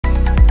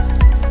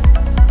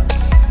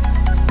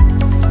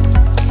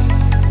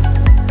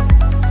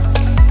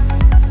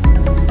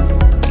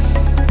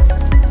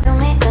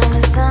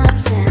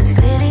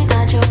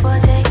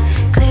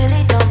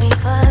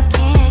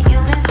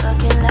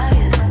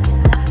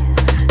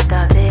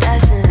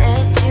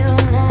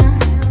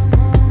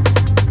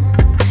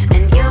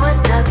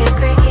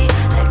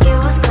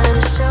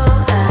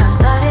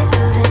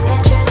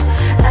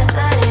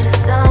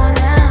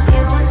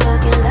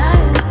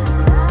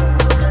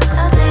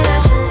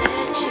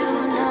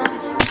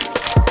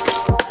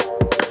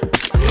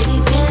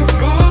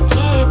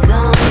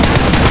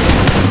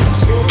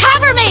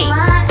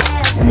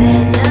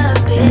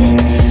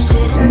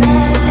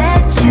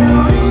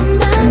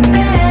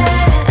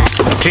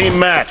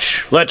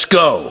Let's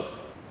go!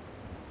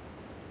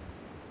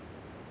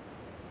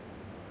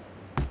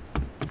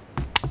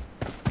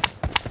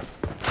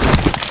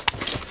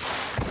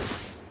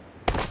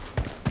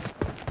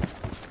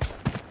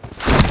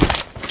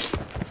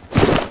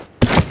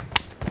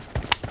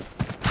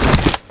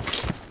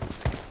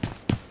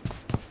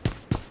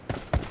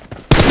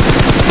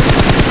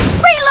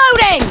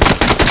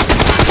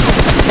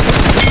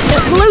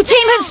 Blue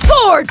team has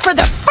scored for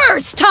the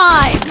first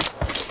time!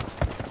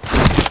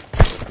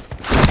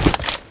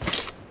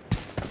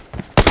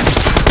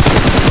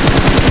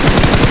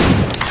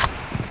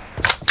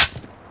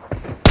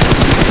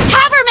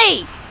 Cover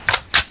me!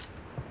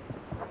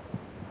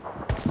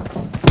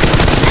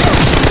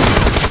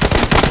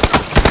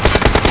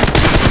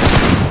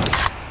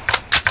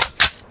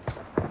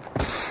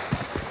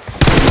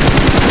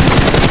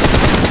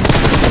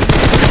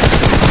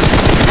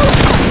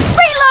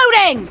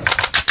 Reloading!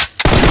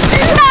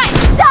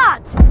 Nice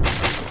shot!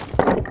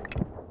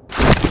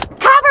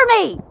 Cover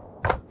me!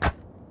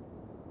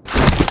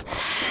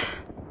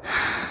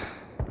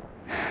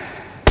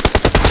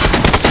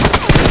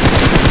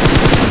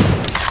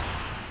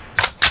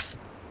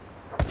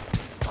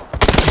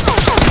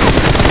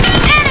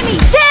 Enemy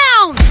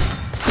down!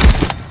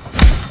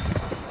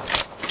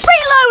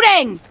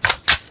 Reloading!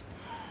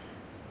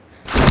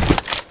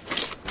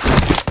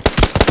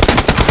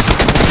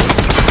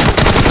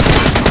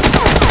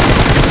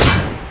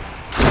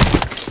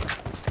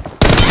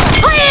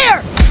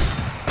 Clear!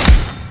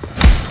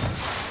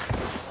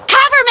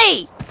 Cover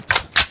me!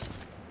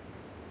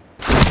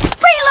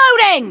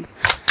 Reloading!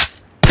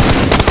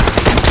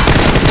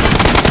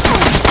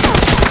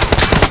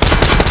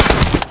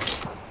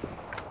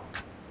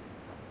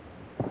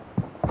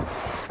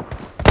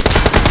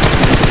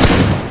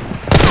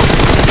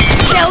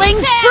 Killing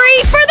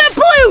spree for the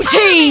blue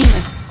team!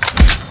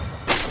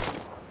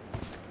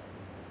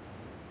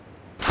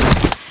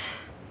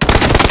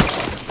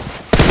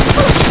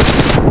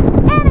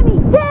 Enemy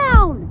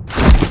down!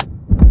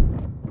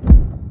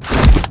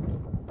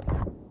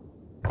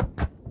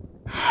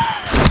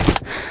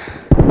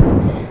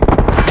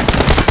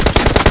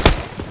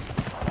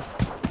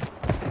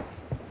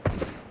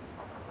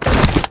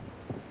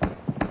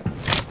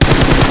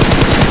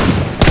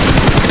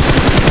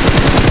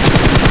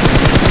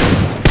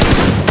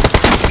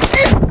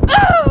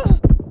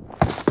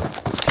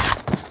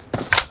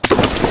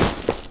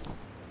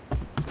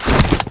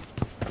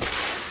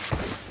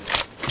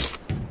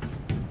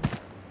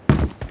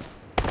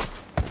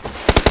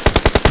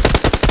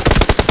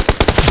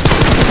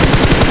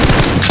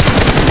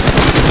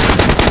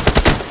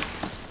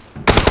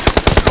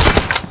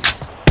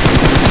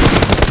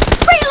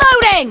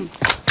 Reloading!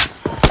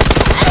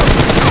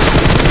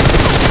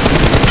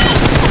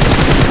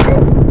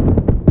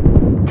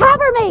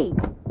 Cover me!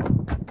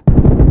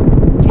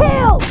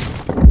 Killed!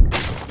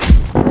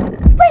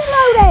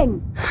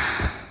 Reloading!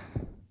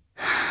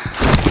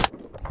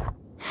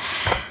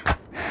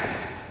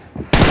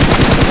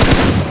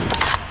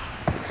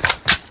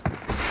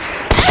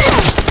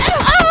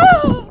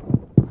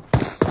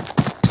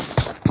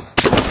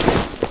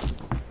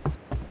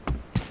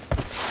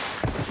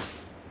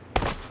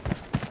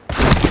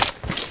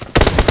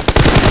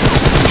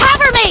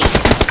 Cover me!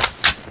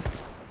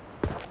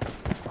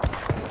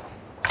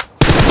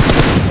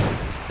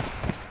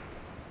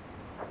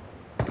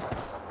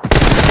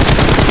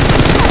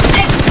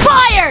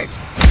 Expired!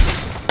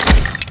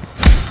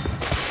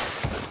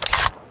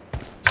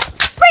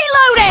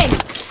 Reloading!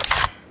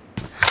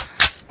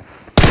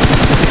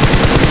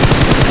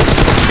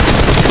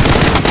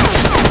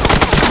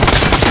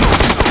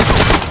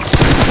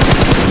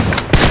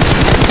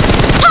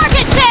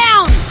 Target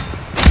down!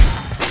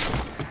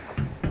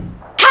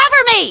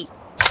 Cover me!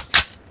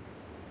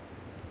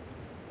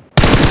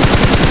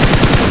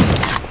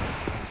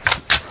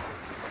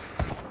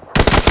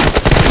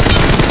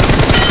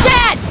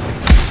 Dead!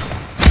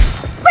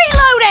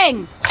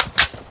 Reloading!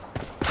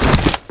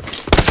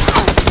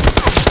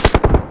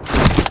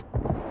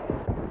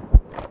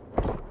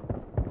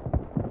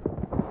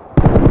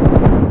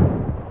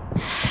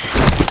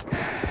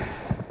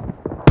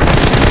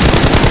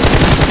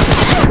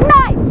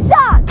 Nice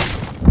shot!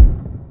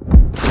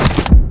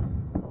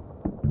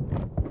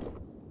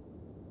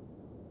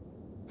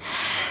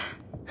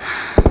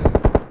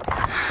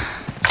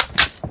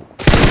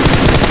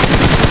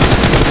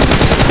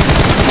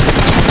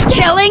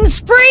 Killing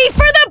spree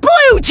for the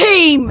blue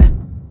team!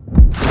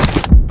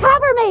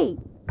 Cover me!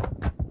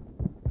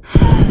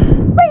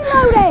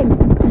 Reloading!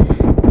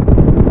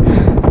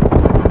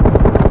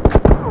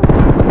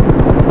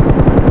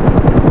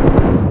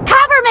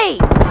 Cover me!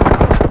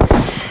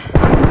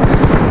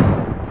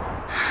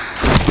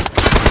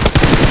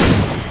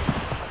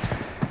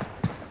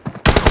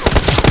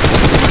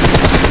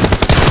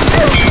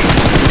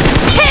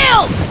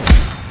 Killed!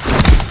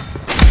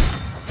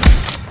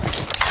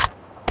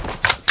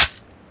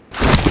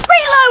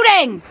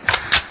 Reloading!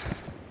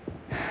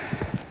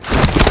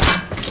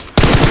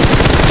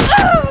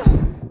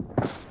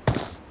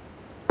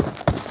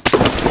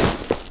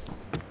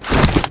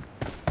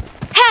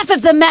 Half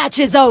of the match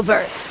is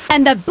over,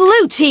 and the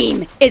blue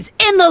team is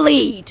in the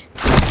lead.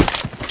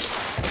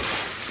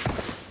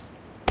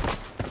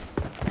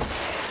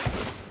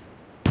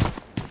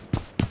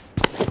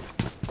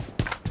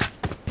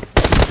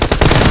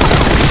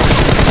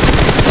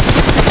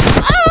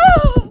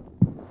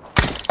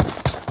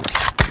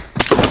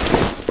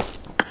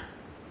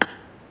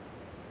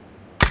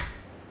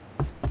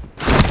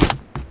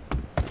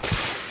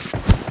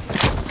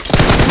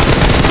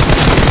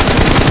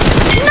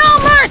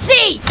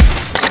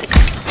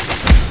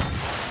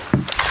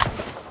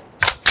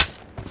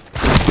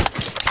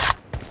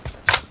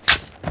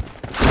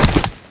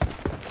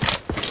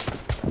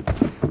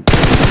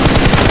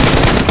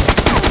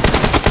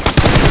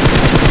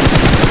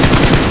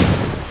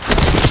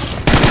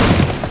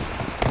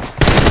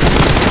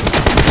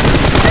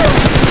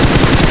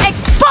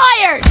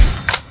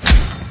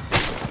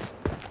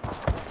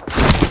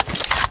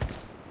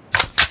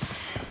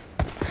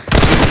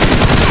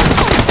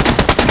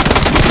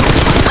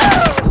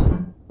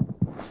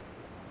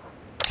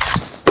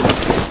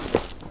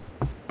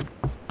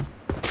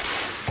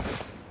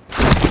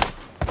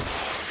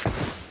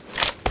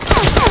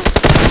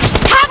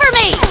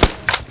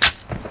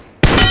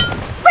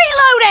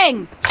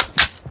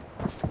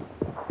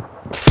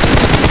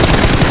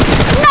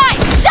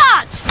 Nice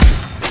shot!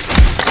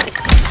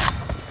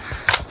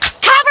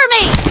 Cover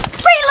me!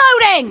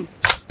 Reloading!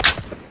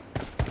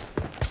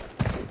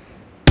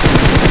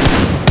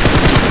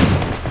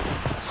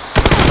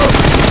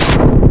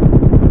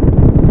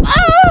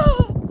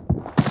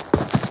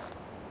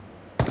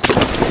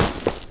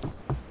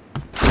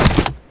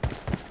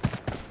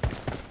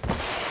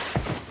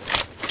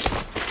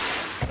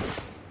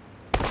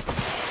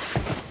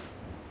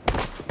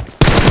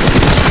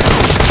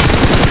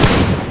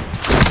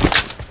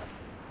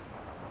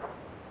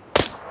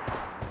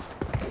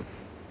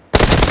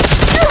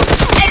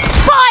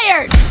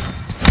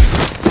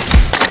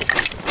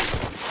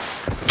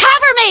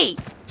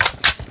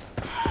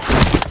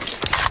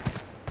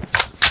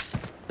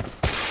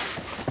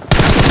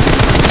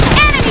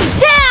 Enemy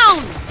down!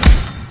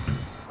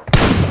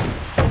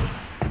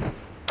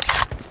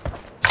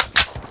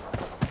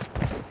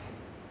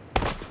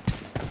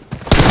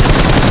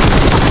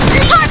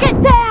 Target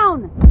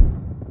down!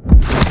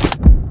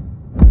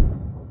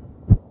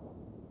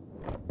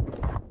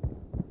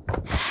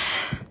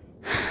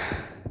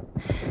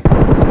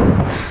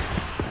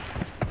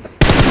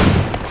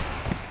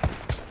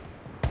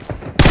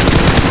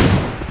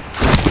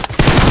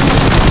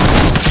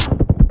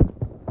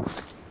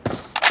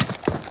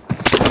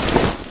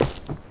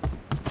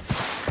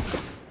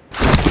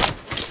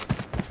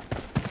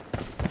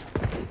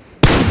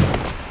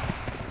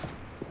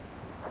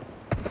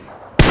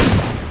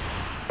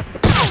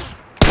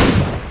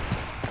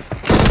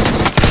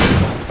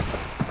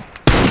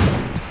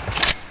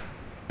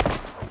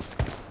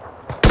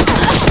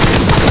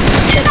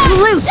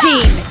 Blue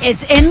team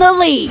is in the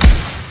lead.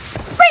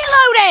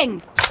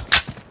 Reloading!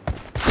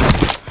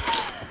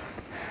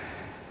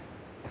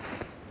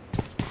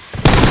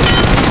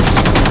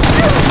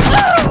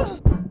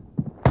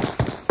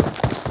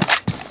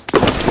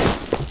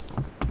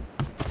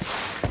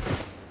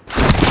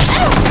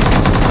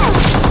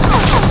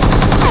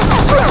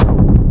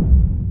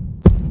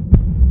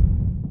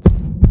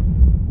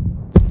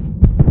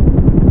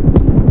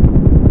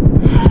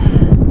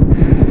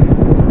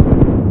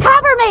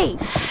 Cover me!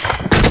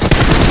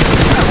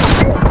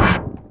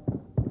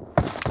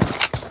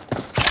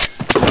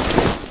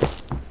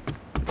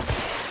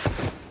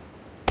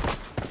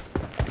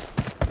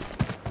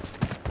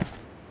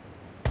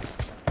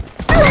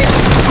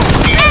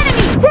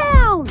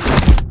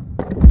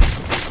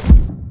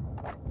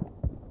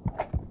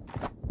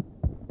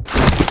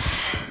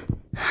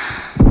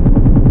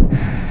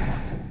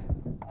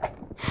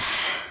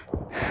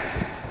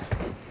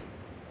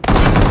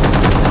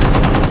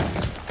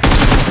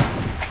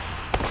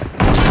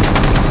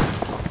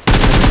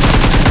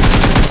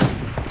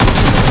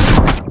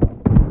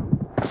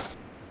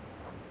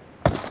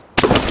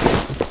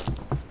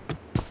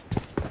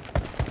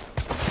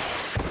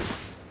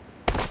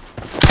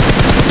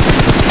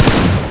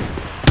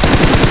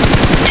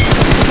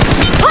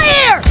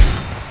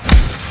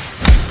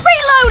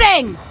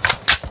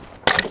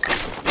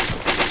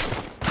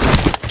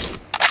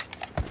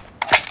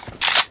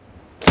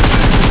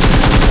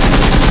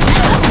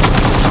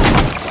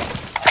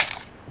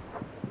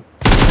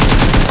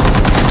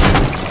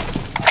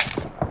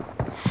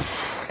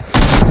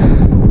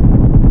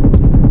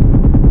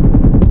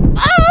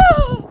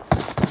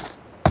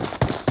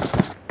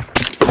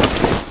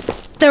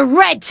 The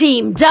red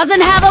team doesn't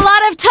have a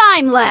lot of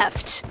time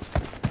left.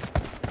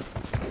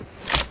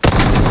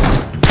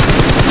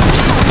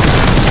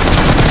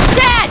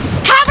 Dad,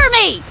 cover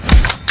me!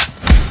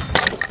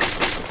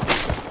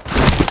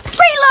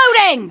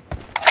 Reloading!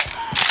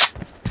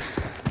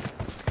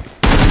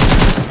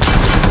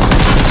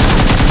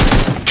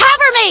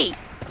 Cover me!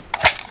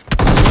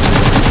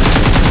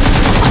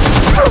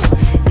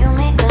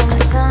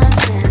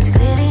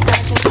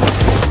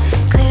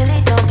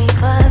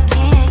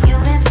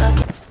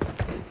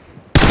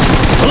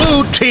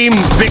 Team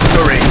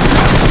victory!